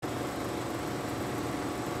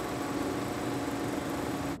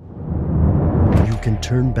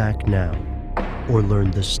turn back now or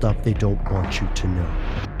learn the stuff they don't want you to know.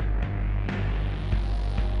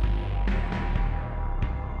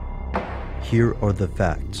 Here are the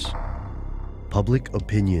facts. Public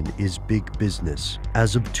opinion is big business.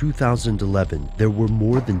 As of 2011, there were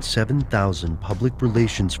more than 7,000 public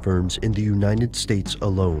relations firms in the United States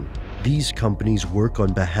alone. These companies work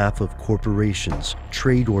on behalf of corporations,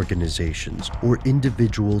 trade organizations, or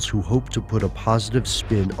individuals who hope to put a positive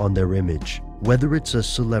spin on their image. Whether it's a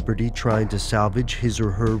celebrity trying to salvage his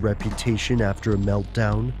or her reputation after a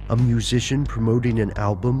meltdown, a musician promoting an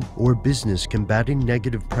album, or a business combating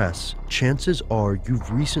negative press, chances are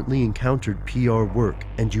you've recently encountered PR work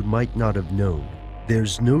and you might not have known.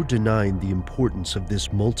 There's no denying the importance of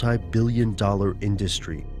this multi-billion-dollar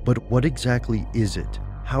industry, but what exactly is it?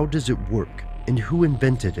 How does it work? And who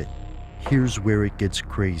invented it? Here's where it gets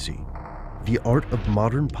crazy. The art of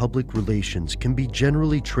modern public relations can be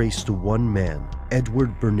generally traced to one man,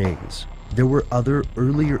 Edward Bernays. There were other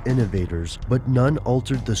earlier innovators, but none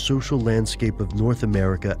altered the social landscape of North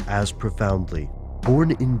America as profoundly.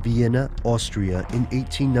 Born in Vienna, Austria in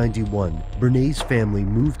 1891, Bernays' family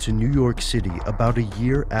moved to New York City about a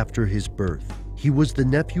year after his birth. He was the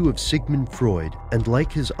nephew of Sigmund Freud, and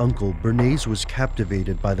like his uncle, Bernays was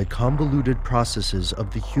captivated by the convoluted processes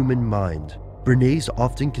of the human mind. Bernays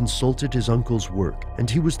often consulted his uncle's work, and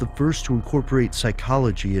he was the first to incorporate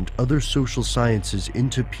psychology and other social sciences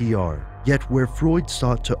into PR. Yet where Freud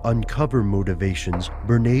sought to uncover motivations,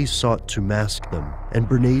 Bernays sought to mask them, and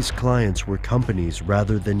Bernays' clients were companies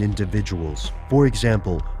rather than individuals. For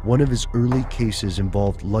example, one of his early cases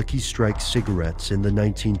involved Lucky Strike cigarettes in the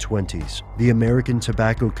 1920s. The American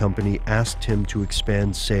Tobacco Company asked him to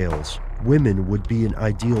expand sales. Women would be an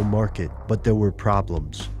ideal market, but there were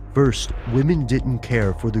problems. First, women didn't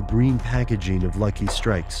care for the green packaging of Lucky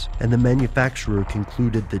Strikes, and the manufacturer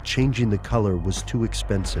concluded that changing the color was too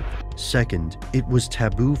expensive. Second, it was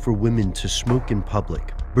taboo for women to smoke in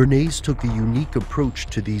public. Bernays took a unique approach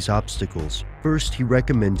to these obstacles. First, he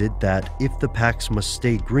recommended that if the packs must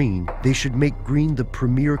stay green, they should make green the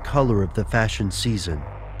premier color of the fashion season.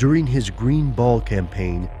 During his Green Ball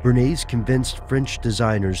campaign, Bernays convinced French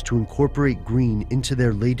designers to incorporate green into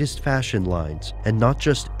their latest fashion lines, and not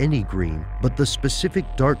just any green, but the specific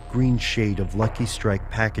dark green shade of Lucky Strike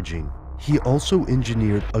packaging. He also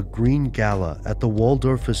engineered a green gala at the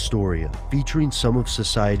Waldorf Astoria, featuring some of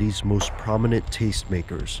society's most prominent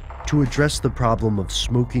tastemakers. To address the problem of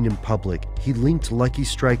smoking in public, he linked Lucky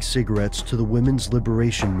Strike cigarettes to the women's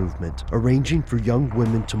liberation movement, arranging for young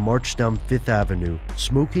women to march down Fifth Avenue,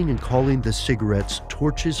 smoking and calling the cigarettes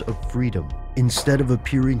torches of freedom. Instead of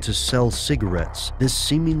appearing to sell cigarettes, this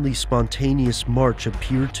seemingly spontaneous march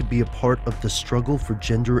appeared to be a part of the struggle for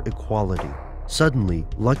gender equality. Suddenly,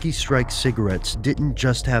 Lucky Strike cigarettes didn't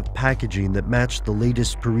just have packaging that matched the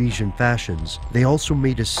latest Parisian fashions, they also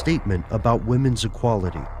made a statement about women's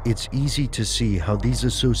equality. It's easy to see how these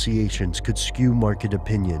associations could skew market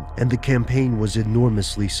opinion, and the campaign was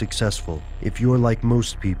enormously successful. If you're like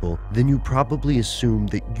most people, then you probably assume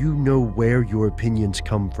that you know where your opinions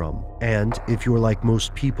come from. And if you're like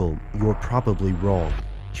most people, you're probably wrong.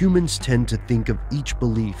 Humans tend to think of each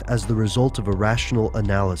belief as the result of a rational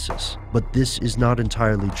analysis, but this is not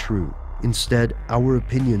entirely true. Instead, our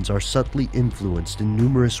opinions are subtly influenced in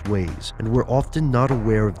numerous ways, and we're often not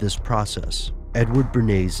aware of this process. Edward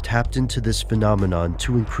Bernays tapped into this phenomenon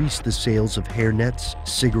to increase the sales of hairnets,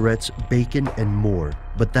 cigarettes, bacon, and more,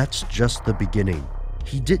 but that's just the beginning.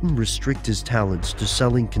 He didn't restrict his talents to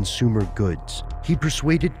selling consumer goods. He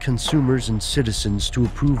persuaded consumers and citizens to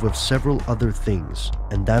approve of several other things,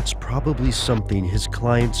 and that's probably something his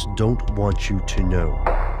clients don't want you to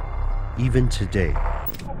know. Even today.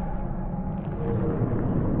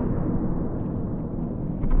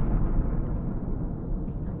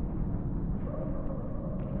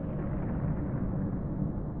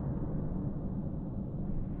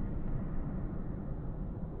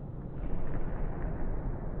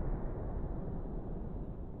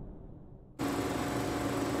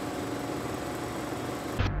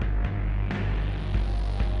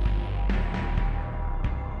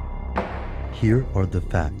 Here are the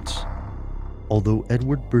facts. Although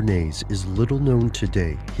Edward Bernays is little known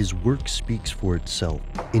today, his work speaks for itself.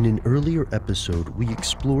 In an earlier episode, we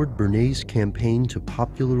explored Bernays' campaign to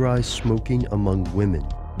popularize smoking among women,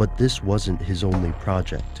 but this wasn't his only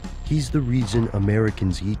project. He's the reason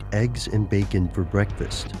Americans eat eggs and bacon for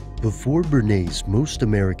breakfast. Before Bernays, most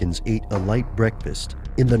Americans ate a light breakfast,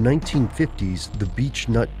 In the 1950s, the Beech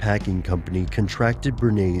Nut Packing Company contracted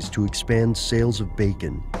Bernays to expand sales of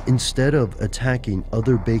bacon. Instead of attacking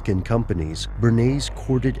other bacon companies, Bernays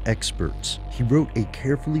courted experts. He wrote a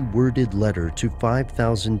carefully worded letter to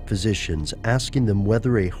 5,000 physicians asking them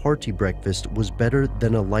whether a hearty breakfast was better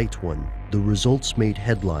than a light one. The results made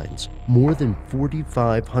headlines. More than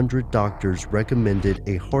 4,500 doctors recommended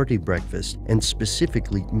a hearty breakfast and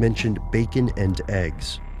specifically mentioned bacon and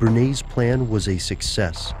eggs. Bernays' plan was a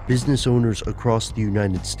success. Business owners across the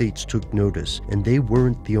United States took notice, and they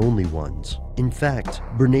weren't the only ones. In fact,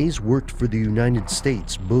 Bernays worked for the United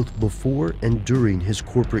States both before and during his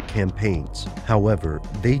corporate campaigns. However,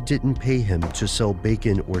 they didn't pay him to sell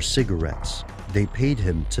bacon or cigarettes. They paid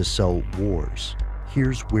him to sell wars.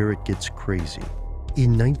 Here's where it gets crazy.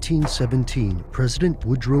 In 1917, President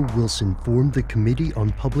Woodrow Wilson formed the Committee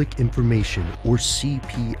on Public Information, or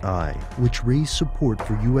CPI, which raised support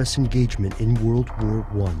for U.S. engagement in World War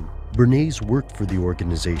I. Bernays worked for the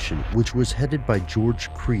organization, which was headed by George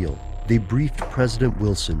Creel. They briefed President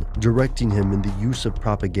Wilson, directing him in the use of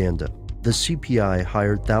propaganda. The CPI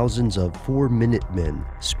hired thousands of 4-minute men,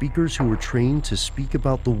 speakers who were trained to speak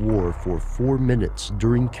about the war for 4 minutes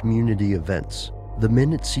during community events. The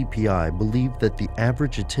men at CPI believed that the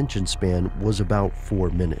average attention span was about 4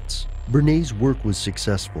 minutes. Bernays' work was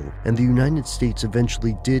successful, and the United States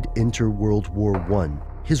eventually did enter World War I.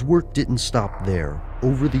 His work didn't stop there.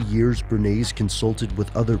 Over the years, Bernays consulted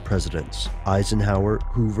with other presidents, Eisenhower,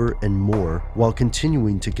 Hoover, and more, while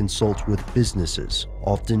continuing to consult with businesses.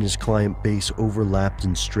 Often his client base overlapped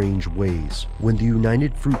in strange ways. When the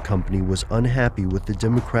United Fruit Company was unhappy with the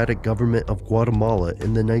democratic government of Guatemala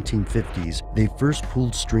in the 1950s, they first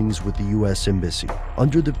pulled strings with the U.S. Embassy.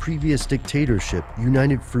 Under the previous dictatorship,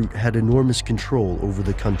 United Fruit had enormous control over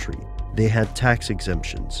the country. They had tax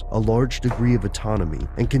exemptions, a large degree of autonomy,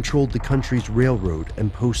 and controlled the country's railroad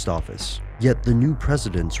and post office. Yet the new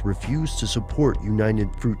presidents refused to support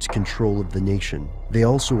United Fruit's control of the nation. They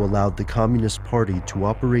also allowed the Communist Party to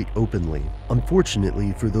operate openly.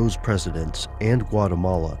 Unfortunately for those presidents and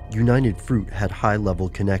Guatemala, United Fruit had high-level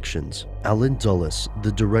connections. Allen Dulles,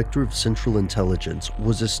 the director of Central Intelligence,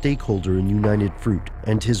 was a stakeholder in United Fruit,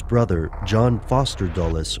 and his brother, John Foster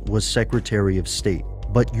Dulles, was Secretary of State.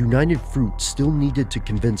 But United Fruit still needed to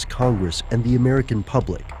convince Congress and the American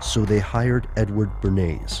public, so they hired Edward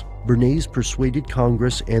Bernays. Bernays persuaded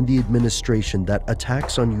Congress and the administration that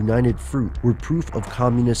attacks on United Fruit were proof of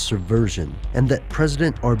communist subversion, and that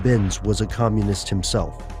President Arbenz was a communist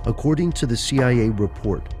himself. According to the CIA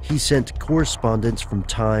report, he sent correspondents from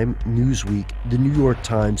Time, Newsweek, the New York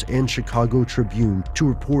Times, and Chicago Tribune to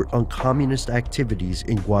report on communist activities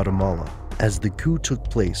in Guatemala. As the coup took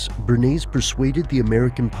place, Bernays persuaded the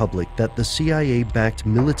American public that the CIA-backed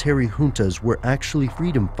military juntas were actually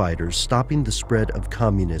freedom fighters stopping the spread of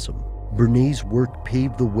communism. Bernays' work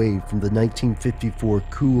paved the way from the 1954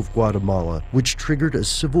 coup of Guatemala, which triggered a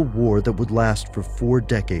civil war that would last for 4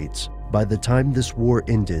 decades. By the time this war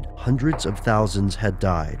ended, hundreds of thousands had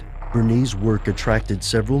died. Bernays' work attracted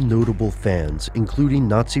several notable fans, including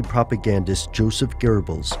Nazi propagandist Joseph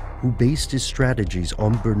Goebbels, who based his strategies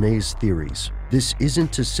on Bernays' theories. This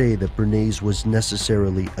isn't to say that Bernays was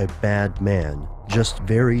necessarily a bad man, just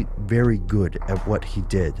very, very good at what he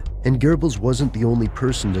did. And Goebbels wasn't the only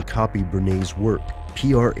person to copy Bernays' work.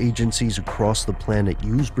 PR agencies across the planet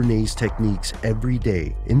use Bernays' techniques every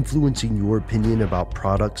day, influencing your opinion about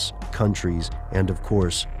products, countries, and of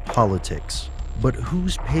course, politics. But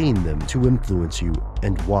who's paying them to influence you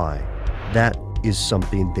and why? That is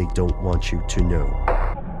something they don't want you to know.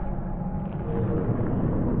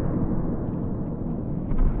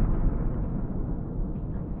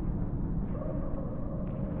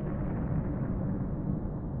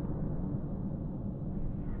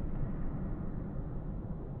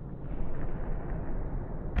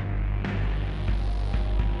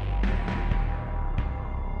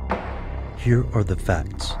 Here are the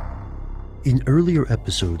facts. In earlier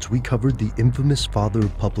episodes, we covered the infamous father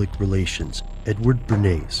of public relations, Edward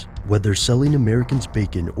Bernays. Whether selling Americans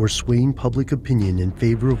bacon or swaying public opinion in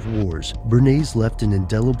favor of wars, Bernays left an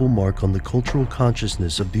indelible mark on the cultural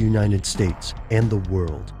consciousness of the United States and the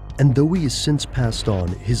world. And though he has since passed on,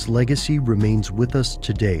 his legacy remains with us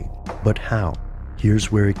today. But how?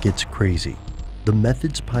 Here's where it gets crazy. The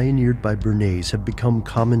methods pioneered by Bernays have become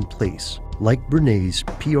commonplace. Like Bernays,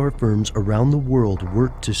 PR firms around the world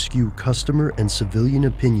work to skew customer and civilian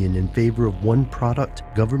opinion in favor of one product,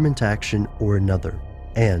 government action, or another.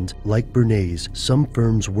 And, like Bernays, some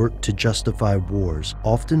firms work to justify wars,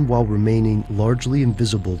 often while remaining largely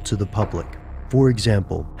invisible to the public. For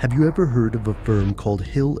example, have you ever heard of a firm called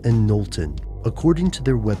Hill & Knowlton? According to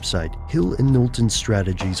their website, Hill and Knowlton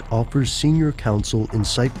Strategies offers senior counsel,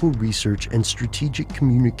 insightful research, and strategic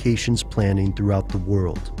communications planning throughout the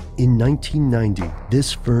world. In 1990,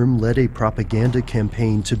 this firm led a propaganda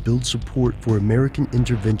campaign to build support for American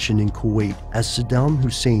intervention in Kuwait as Saddam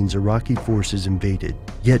Hussein's Iraqi forces invaded.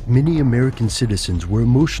 Yet many American citizens were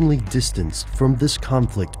emotionally distanced from this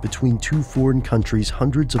conflict between two foreign countries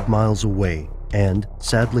hundreds of miles away. And,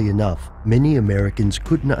 sadly enough, many Americans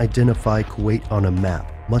couldn't identify Kuwait on a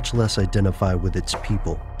map, much less identify with its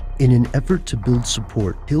people. In an effort to build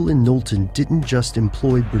support, Hill and Knowlton didn't just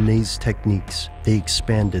employ Bernays techniques, they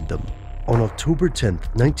expanded them. On October 10,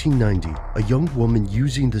 1990, a young woman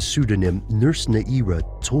using the pseudonym Nurse Naira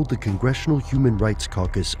told the Congressional Human Rights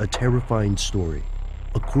Caucus a terrifying story.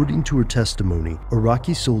 According to her testimony,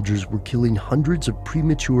 Iraqi soldiers were killing hundreds of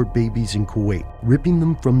premature babies in Kuwait, ripping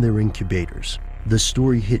them from their incubators. The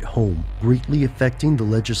story hit home, greatly affecting the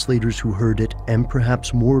legislators who heard it and,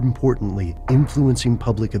 perhaps more importantly, influencing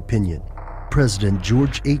public opinion. President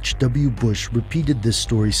George H.W. Bush repeated this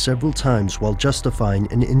story several times while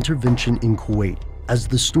justifying an intervention in Kuwait. As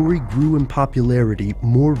the story grew in popularity,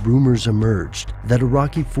 more rumors emerged that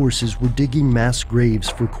Iraqi forces were digging mass graves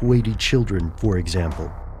for Kuwaiti children, for example.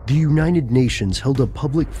 The United Nations held a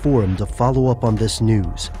public forum to follow up on this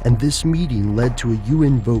news, and this meeting led to a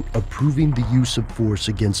UN vote approving the use of force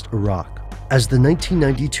against Iraq. As the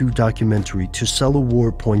 1992 documentary To Sell a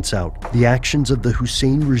War points out, the actions of the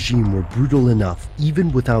Hussein regime were brutal enough,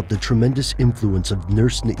 even without the tremendous influence of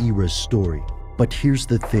Nurse Naira's story. But here's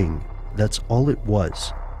the thing. That's all it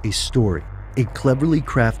was, a story. A cleverly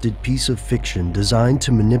crafted piece of fiction designed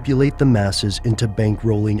to manipulate the masses into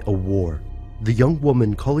bankrolling a war. The young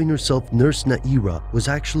woman calling herself Nurse Naira was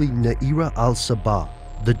actually Naira al-Sabah,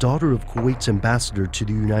 the daughter of Kuwait's ambassador to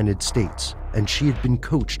the United States, and she had been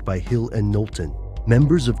coached by Hill and Knowlton.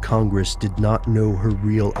 Members of Congress did not know her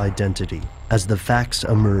real identity. As the facts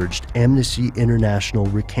emerged, Amnesty International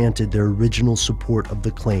recanted their original support of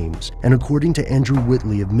the claims, and according to Andrew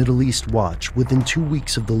Whitley of Middle East Watch, within 2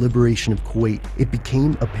 weeks of the liberation of Kuwait, it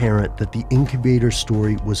became apparent that the incubator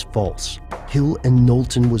story was false. Hill and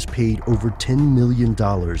Knowlton was paid over $10 million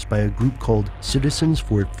by a group called Citizens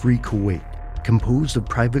for a Free Kuwait, composed of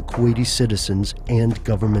private Kuwaiti citizens and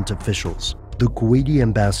government officials. The Kuwaiti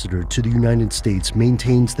ambassador to the United States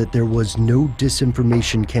maintains that there was no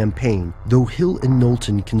disinformation campaign, though Hill and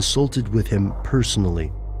Knowlton consulted with him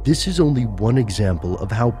personally. This is only one example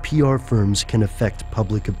of how PR firms can affect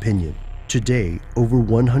public opinion. Today, over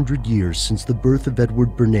 100 years since the birth of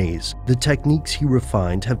Edward Bernays, the techniques he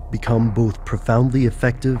refined have become both profoundly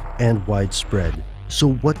effective and widespread.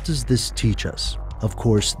 So what does this teach us? Of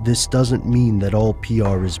course, this doesn't mean that all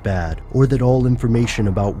PR is bad, or that all information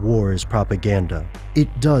about war is propaganda.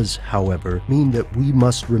 It does, however, mean that we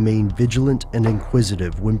must remain vigilant and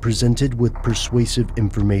inquisitive when presented with persuasive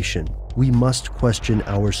information. We must question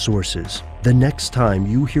our sources. The next time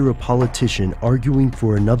you hear a politician arguing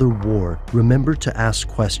for another war, remember to ask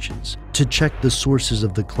questions, to check the sources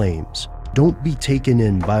of the claims. Don't be taken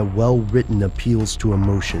in by well-written appeals to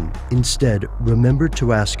emotion. Instead, remember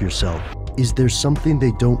to ask yourself, is there something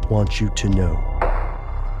they don't want you to know?